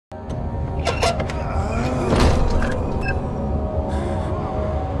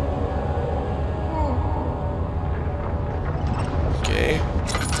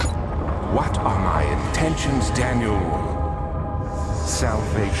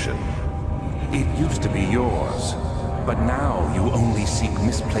possession. It used to be yours, but now you only seek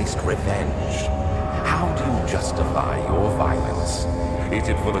misplaced revenge. How do you justify your violence? Is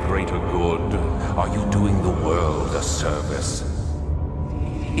it for the greater good? Are you doing the world a service?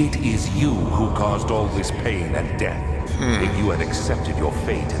 It is you who caused all this pain and death. If you had accepted your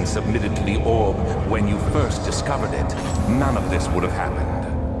fate and submitted to the orb when you first discovered it, none of this would have happened.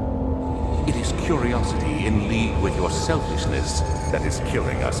 It is curiosity in league with your selfishness that is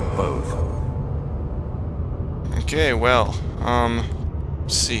killing us both. Okay, well,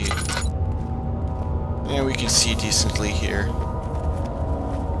 let's see. Yeah, we can see decently here.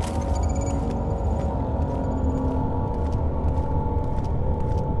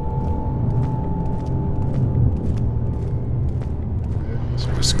 So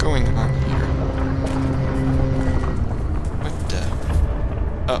what's going on here? What the?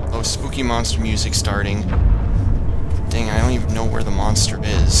 Uh-oh, spooky monster music starting. Dang, I don't even know where the monster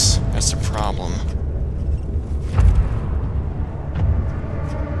is. That's the problem.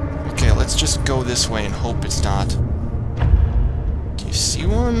 Okay, let's just go this way and hope it's not. Do you see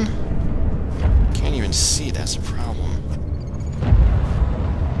one? Can't even see, that's the problem.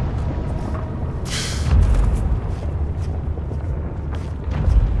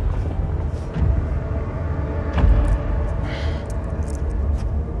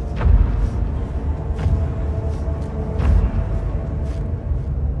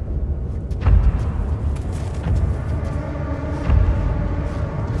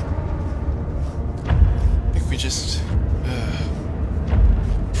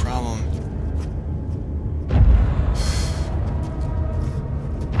 Problem.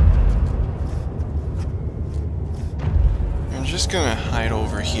 I'm just gonna hide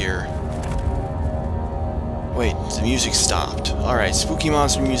over here. Wait, the music stopped. Alright, spooky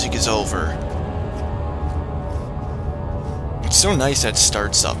monster music is over. It's so nice that it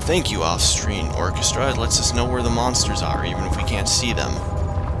starts up. Thank you, off-screen orchestra. It lets us know where the monsters are, even if we can't see them.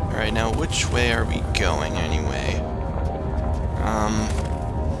 Alright, now which way are we going anyway?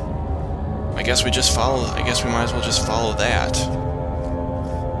 I guess we just follow, I guess we might as well just follow that.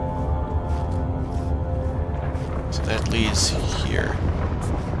 So that leads here.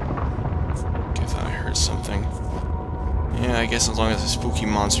 Okay, I thought I heard something. Yeah, I guess as long as the spooky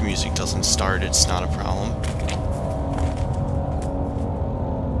monster music doesn't start, it's not a problem.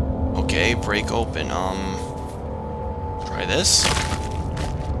 Okay, break open, try this.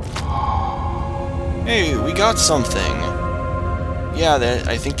 Hey, we got something! Yeah,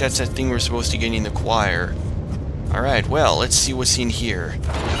 I think that's that thing we're supposed to get in the choir. Alright, well, let's see what's in here.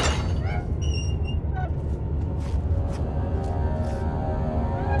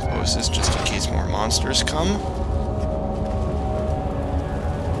 Oh, is this just in case more monsters come?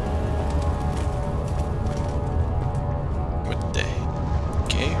 What the...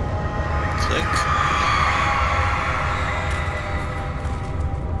 Okay. Click.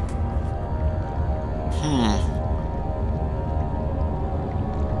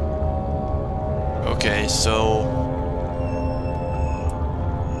 Okay, so...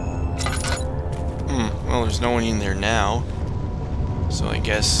 well, there's no one in there now. So I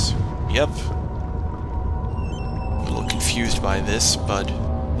guess... Yep. I'm a little confused by this, but...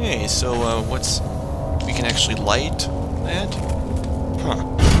 Hey, so, what's... We can actually light that? Huh.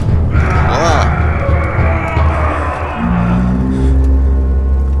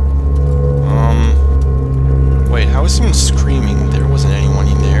 Wow. Wait, how is someone screaming? There wasn't anyone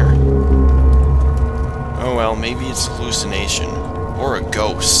in there. Oh well, maybe it's hallucination. Or a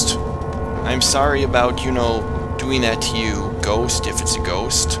ghost. I'm sorry about, you know, doing that to you, ghost, if it's a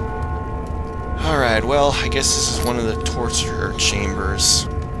ghost. Alright, well, I guess this is one of the torture chambers.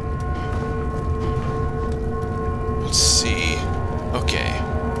 Let's see. Okay.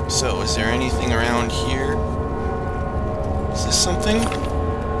 So, is there anything around here? Is this something?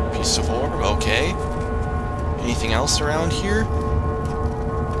 Piece of orb? Okay. Anything else around here?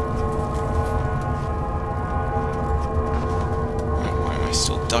 Why am I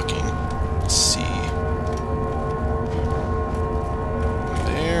still ducking? Let's see.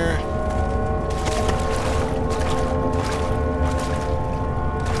 There.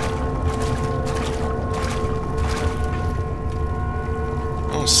 I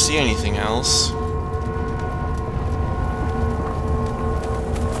don't see anything else.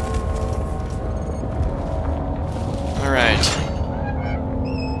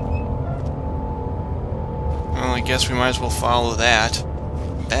 I guess we might as well follow that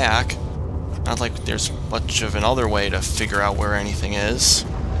back. Not like there's much of another way to figure out where anything is.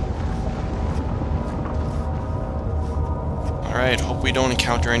 Alright, hope we don't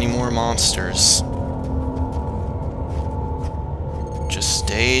encounter any more monsters. Just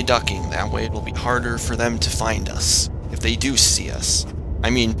Stay ducking. That way it will be harder for them to find us. If they do see us. I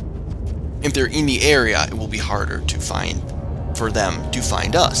mean, if they're in the area, it will be harder to find for them to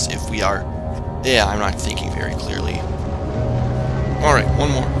find us. If we are... Yeah, I'm not thinking very clearly. Alright,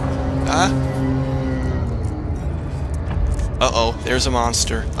 one more. Uh-oh, there's a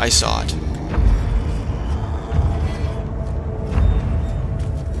monster. I saw it.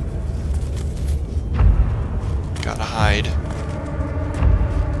 Gotta hide.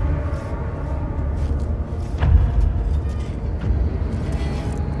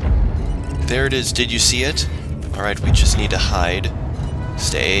 There it is. Did you see it? Alright, we just need to hide.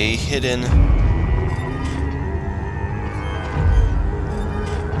 Stay hidden.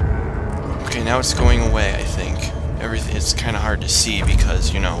 Okay, now it's going away, I think. Everything, it's kind of hard to see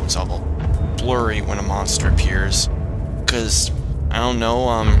because, you know, it's all blurry when a monster appears. Because, I don't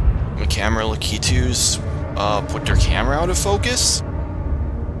know, the camera Lakitus put their camera out of focus?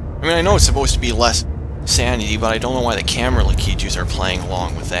 I mean, I know it's supposed to be less sanity, but I don't know why the camera Lakitus are playing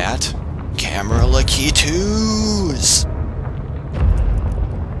along with that. Camera Lakitus!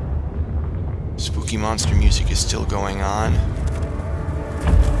 Spooky monster music is still going on.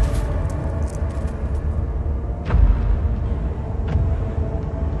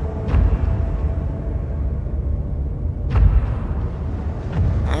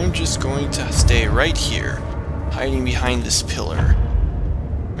 I'm just going to stay right here, hiding behind this pillar.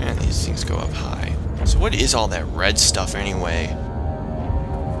 Man, these things go up high. So what is all that red stuff anyway?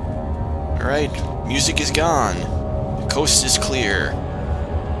 Alright, music is gone. The coast is clear.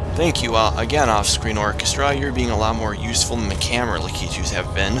 Thank you again, Off-Screen Orchestra. You're being a lot more useful than the camera Lakitus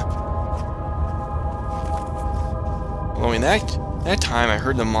have been. Although in that time I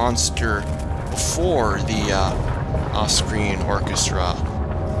heard the monster before the Off-Screen Orchestra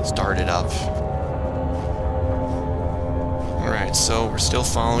started up. Alright, so we're still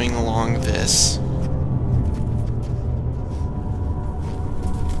following along this.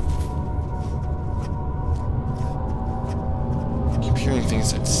 I keep hearing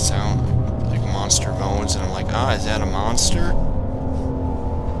things that sound like monster moans, and I'm like, ah, is that a monster?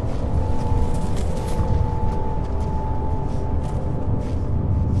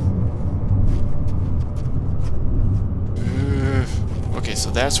 Okay, so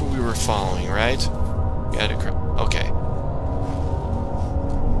that's what we were following, right? Okay.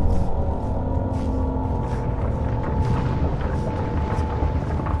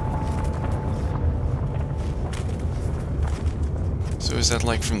 So is that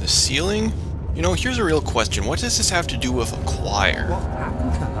like from the ceiling? You know, here's a real question. What does this have to do with a choir? What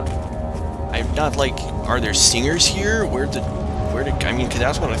happened to her? I'm not like, are there singers here? Where did, I mean, 'cause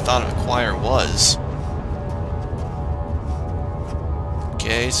that's what I thought a choir was.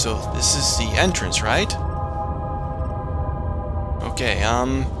 Okay, so this is the entrance, right? Okay,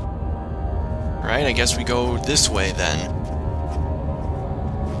 right, I guess we go this way then.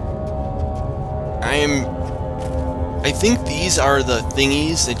 I think these are the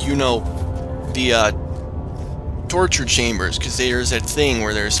thingies that, you know, the, torture chambers, because there's that thing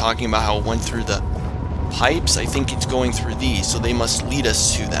where there's talking about how it went through the pipes. I think it's going through these, so they must lead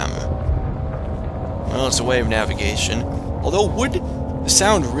us to them. Well, it's a way of navigation. Although, would the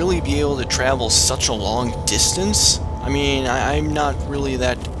sound really be able to travel such a long distance? I mean, I'm not really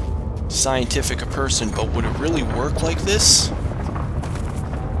that scientific a person, but would it really work like this?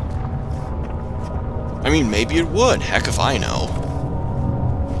 I mean, maybe it would. Heck if I know.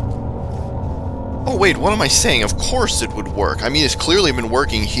 Oh wait, what am I saying? Of course it would work. I mean, it's clearly been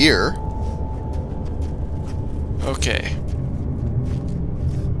working here. Okay.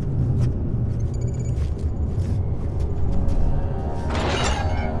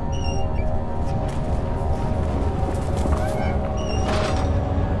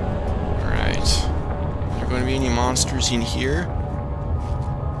 Alright. Are there going to be any monsters in here?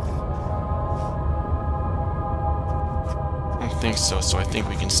 I don't think so, so I think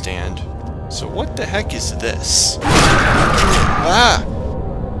we can stand. So what the heck is this? Ah!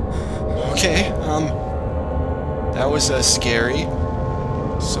 Okay, that was, scary.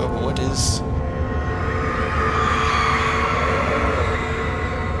 So what is...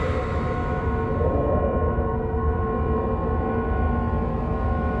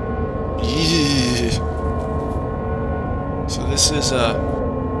 Eeeh. So this is,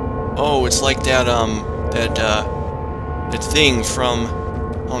 oh, it's like that, that thing from...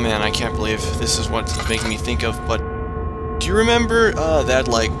 Oh man, I can't believe this is what it's making me think of, but... Do you remember, that,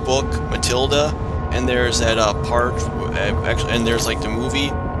 like, book, Matilda? And there's that, part... actually, and there's, like, the movie,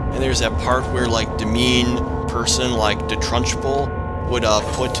 and there's that part where, like, the mean person, like, the Trunchbull, would,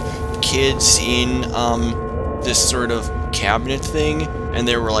 put kids in, this sort of cabinet thing, and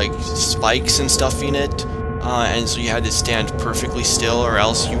there were like spikes and stuff in it, and so you had to stand perfectly still or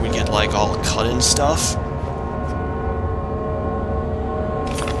else you would get like all cut and stuff.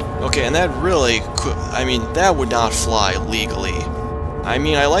 Okay, and that really could, I mean, that would not fly legally. I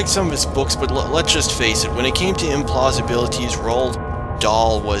mean, I like some of his books, but let's just face it, when it came to implausibilities, Roald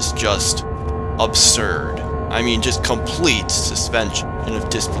Dahl was just absurd. I mean, just complete suspension of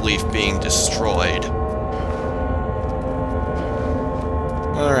disbelief being destroyed.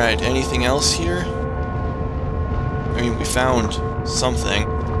 Alright, anything else here? I mean, we found something.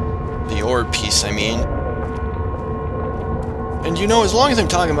 The orb piece, I mean. And you know, as long as I'm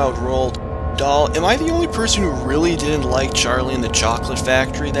talking about Roald Dahl, am I the only person who really didn't like Charlie and the Chocolate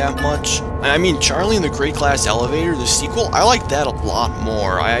Factory that much? I mean, Charlie and the Great Glass Elevator, the sequel, I liked that a lot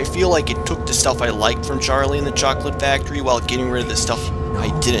more. I feel like it took the stuff I liked from Charlie and the Chocolate Factory while getting rid of the stuff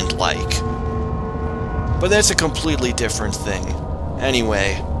I didn't like. But that's a completely different thing.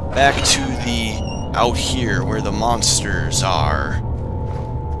 Anyway, back to the out here where the monsters are.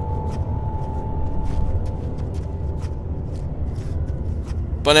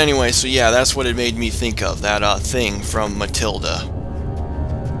 But anyway, so yeah, that's what it made me think of, that thing from Matilda.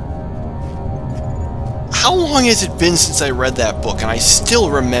 How long has it been since I read that book, and I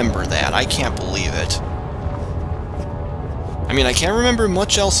still remember that? I can't believe it. I mean, I can't remember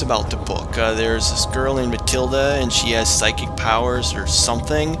much else about the book. There's this girl named Matilda, and she has psychic powers or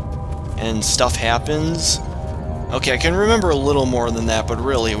something, and stuff happens. Okay, I can remember a little more than that, but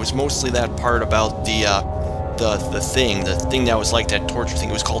really, it was mostly that part about the thing that was like that torture thing.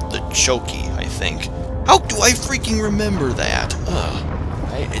 It was called the Chokey, I think. How do I freaking remember that? Ugh.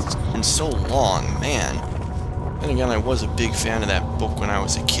 It's been so long, man. Then again, I was a big fan of that book when I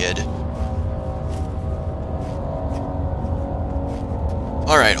was a kid.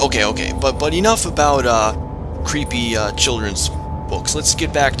 Alright, okay, but enough about, creepy, children's books. Let's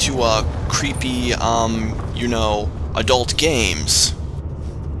get back to, creepy, you know, adult games.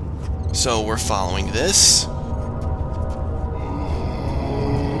 So, we're following this.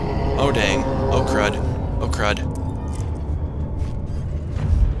 Oh dang. Oh crud. Oh crud.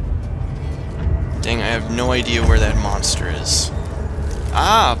 Dang, I have no idea where that monster is.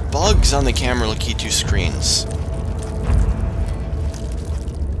 Ah! Bugs on the camera Lakitu screens.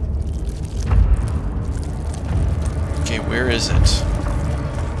 Okay, where is it?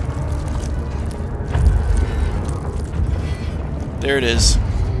 There it is.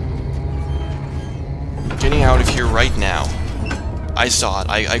 Getting out of here right now. I saw it.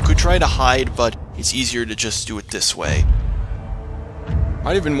 I could try to hide, but it's easier to just do it this way.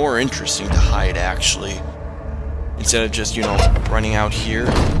 Might have been more interesting to hide, actually. Instead of just, you know, running out here.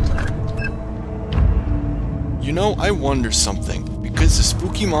 You know, I wonder something. Because the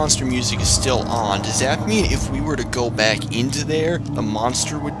spooky monster music is still on, does that mean if we were to go back into there, the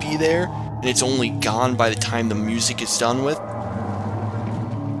monster would be there, and it's only gone by the time the music is done with?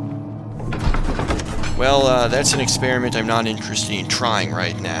 Well, that's an experiment I'm not interested in trying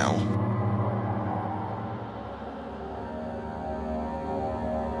right now.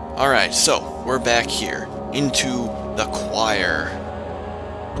 Alright, so, we're back here, into the choir.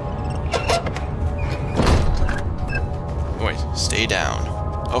 Wait, stay down.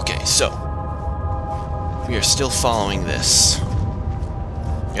 Okay, so, we are still following this.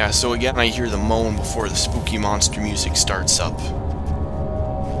 Yeah, so again, I hear the moan before the spooky monster music starts up.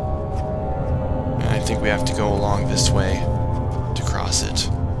 I think we have to go along this way to cross it.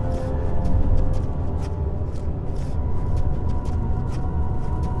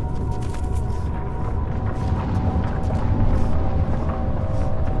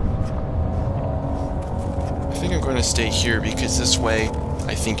 I think I'm going to stay here because this way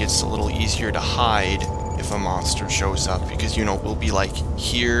I think it's a little easier to hide if a monster shows up, because, you know, we'll be like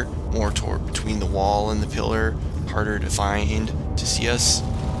here, more toward between the wall and the pillar, harder to find to see us.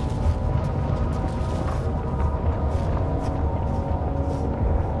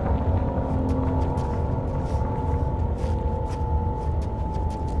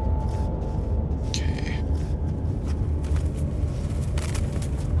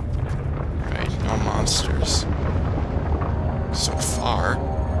 Monsters so far.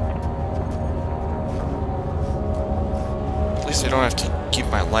 At least I don't have to keep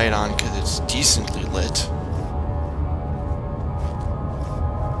my light on because it's decently lit.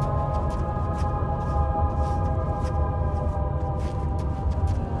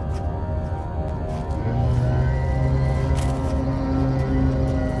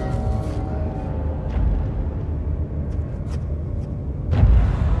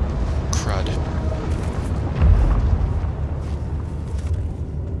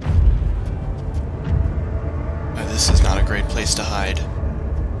 This is not a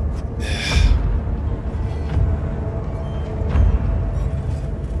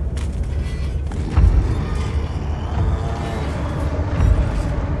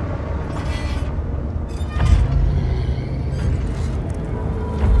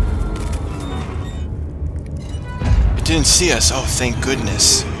Didn't see us. Oh, thank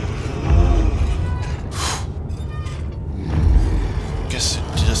goodness. Guess it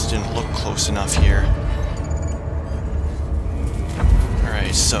just didn't look close enough here.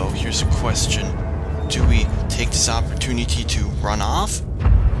 Alright, so here's a question. Do we take this opportunity to run off?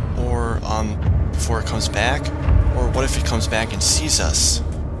 Or, before it comes back? Or what if it comes back and sees us?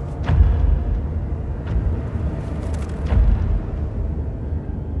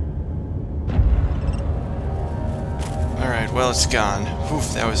 Well, it's gone.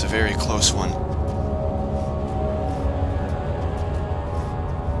 Oof, that was a very close one.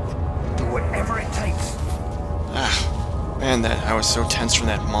 Do whatever it takes. Ah, man, I was so tense from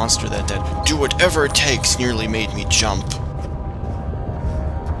that monster that do whatever it takes nearly made me jump.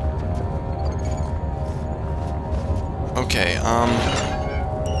 Okay,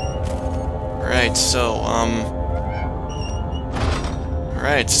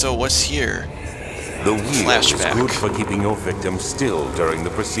 Alright, so what's here? The wheel Flashback. is good for keeping your victim still during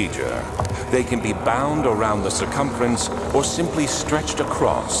the procedure. They can be bound around the circumference or simply stretched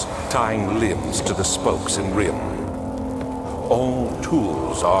across, tying limbs to the spokes and rim. All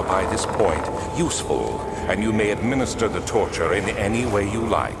tools are by this point useful, and you may administer the torture in any way you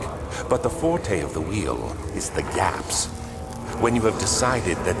like. But the forte of the wheel is the gaps. When you have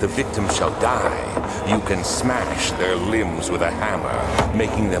decided that the victim shall die, you can smash their limbs with a hammer,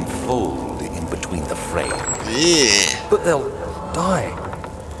 making them fold between the frame. Yeah. But they'll die.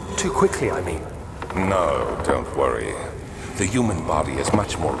 Too quickly, I mean. No, don't worry. The human body is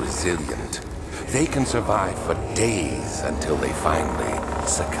much more resilient. They can survive for days until they finally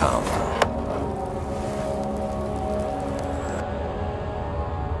succumb.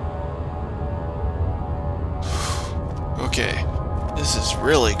 Okay. This is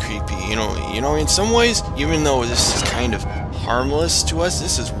really creepy. You know, in some ways, even though this is kind of harmless to us,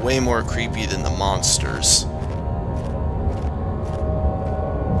 this is way more creepy than the monsters.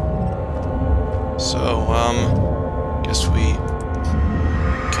 So, guess we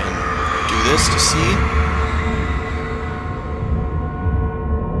can do this to see.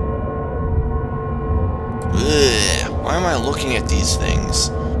 Ugh, why am I looking at these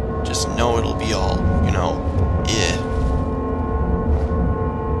things? Just know it'll be all, yeah.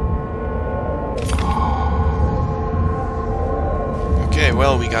 Okay,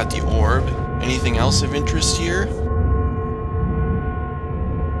 well, we got the orb. Anything else of interest here?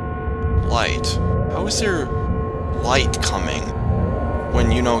 Light. How is there light coming?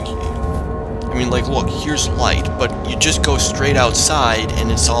 When, I mean, like, look, here's light, but you just go straight outside and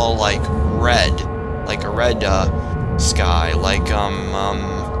it's all, like, red. Like a red, sky. Like,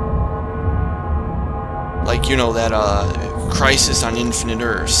 that, Crisis on Infinite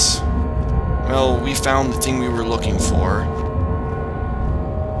Earths. Well, we found the thing we were looking for.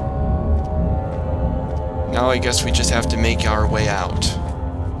 Now I guess we just have to make our way out.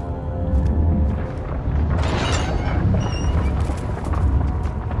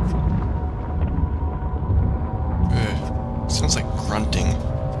 Sounds like grunting.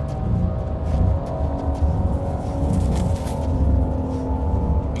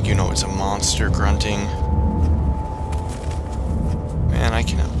 It's a monster grunting. Man, I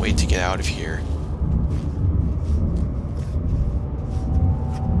cannot wait to get out of here.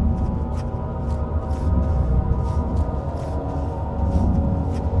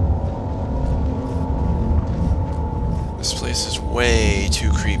 This place is way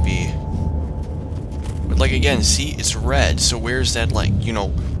too creepy. But like again, see, it's red, so where's that like,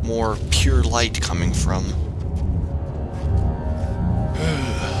 more pure light coming from?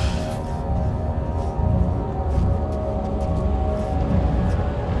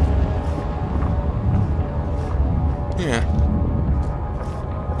 Yeah.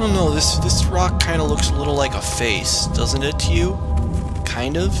 I don't know, this rock kind of looks a little like a face, doesn't it to you?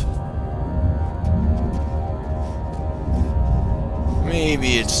 Kind of?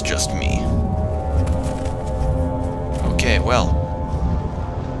 Maybe it's just me. Okay, well.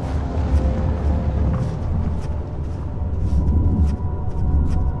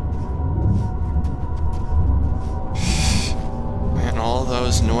 Man, all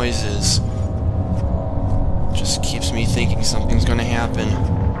those noises just keeps me thinking something's gonna happen.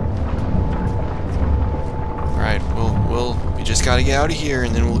 Alright, we just gotta get out of here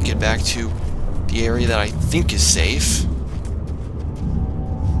and then we'll get back to the area that I think is safe.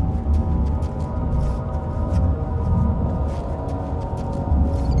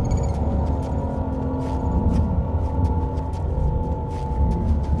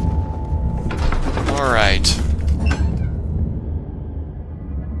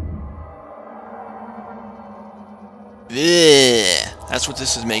 That's what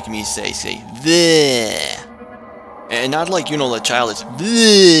this is making me say. Say, bleh. And not like, you know, the child is,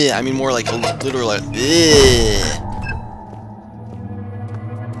 bleh. I mean more like a literal, like, bleh.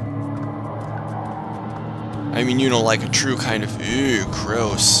 I mean, you know, like a true kind of, ew,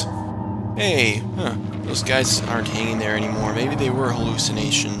 gross. Hey, those guys aren't hanging there anymore. Maybe they were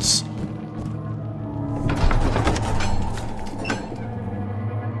hallucinations.